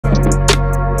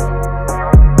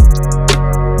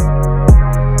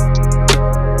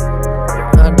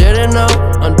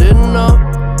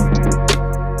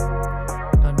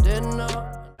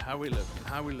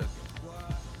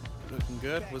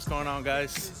on,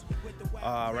 guys?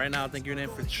 Right now, I think you're in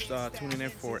for tuning in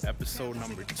for episode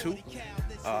number 2.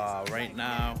 Right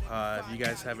now, if you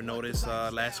guys haven't noticed,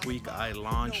 last week I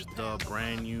launched the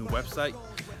brand new website.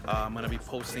 I'm gonna be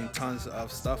posting tons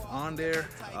of stuff on there.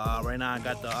 Right now I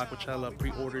got the AquaShella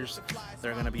pre-orders.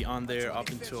 They're gonna be on there up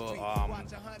until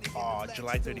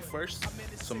July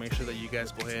 31st. So make sure that you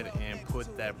guys go ahead and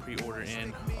put that pre-order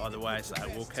in. Otherwise, I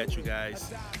will catch you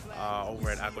guys over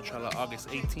at AquaShella August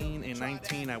 18 and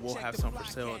 19. I will have some for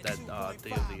sale that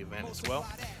day of the event as well.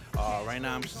 Right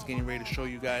now I'm just getting ready to show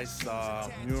you guys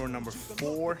mural number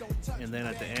 4, and then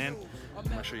at the end I'm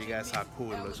gonna show you guys how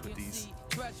cool it looks with these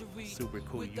super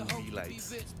cool UV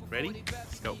lights. Ready?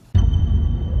 Let's go.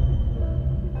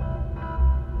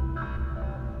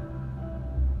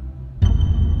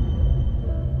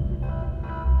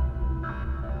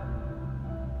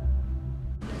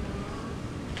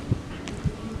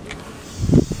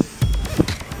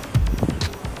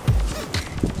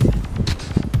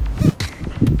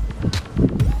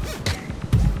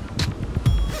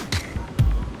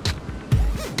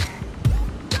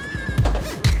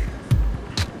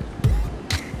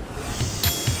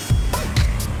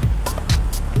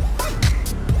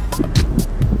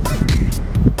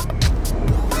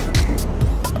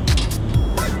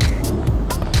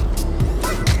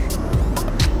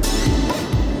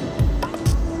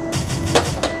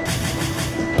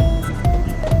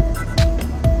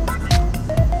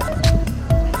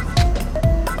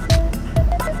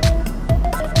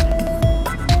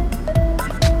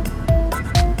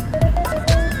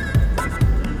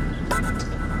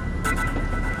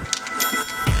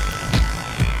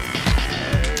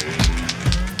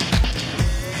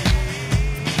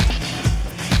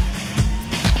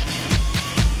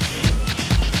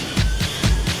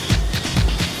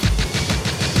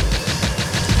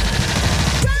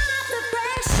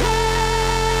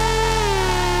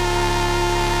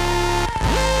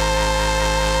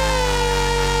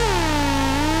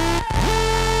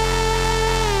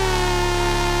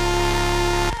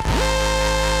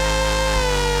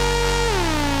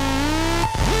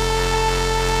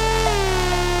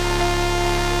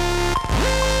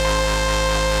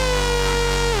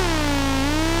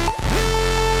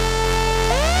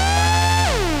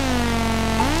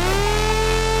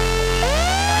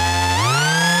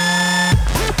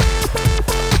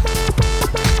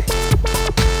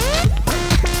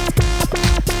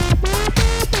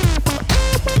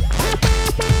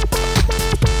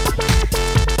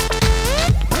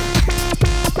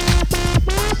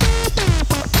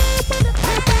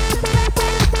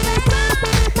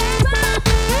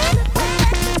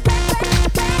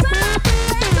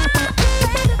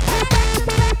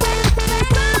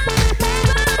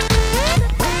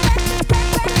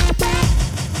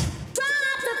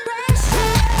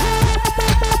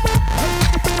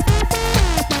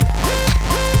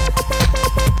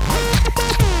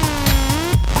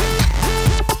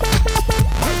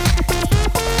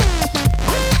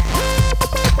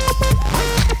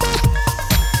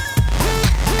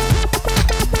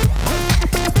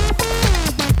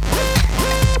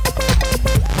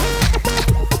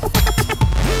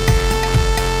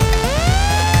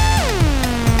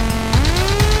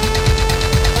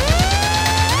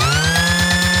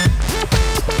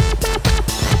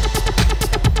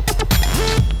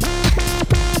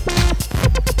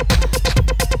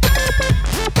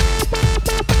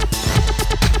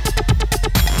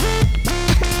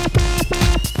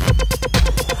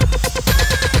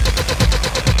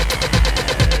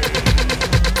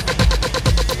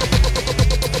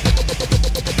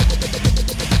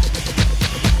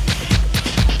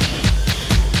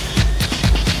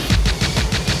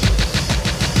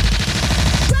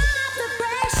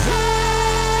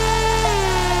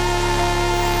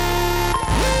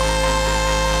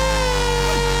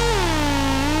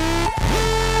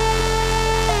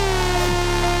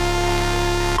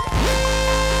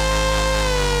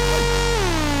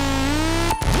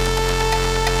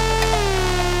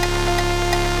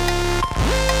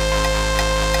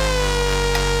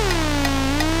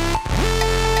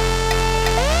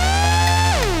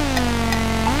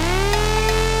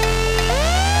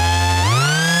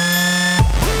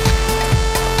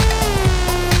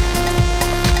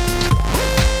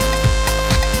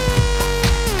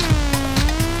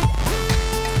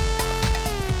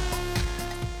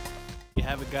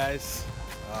 Guys,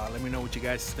 let me know what you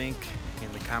guys think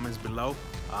in the comments below.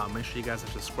 Make sure you guys are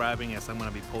subscribing, as I'm going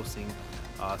to be posting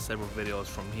several videos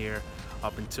from here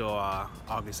up until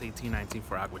August 18-19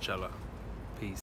 for AquaShella.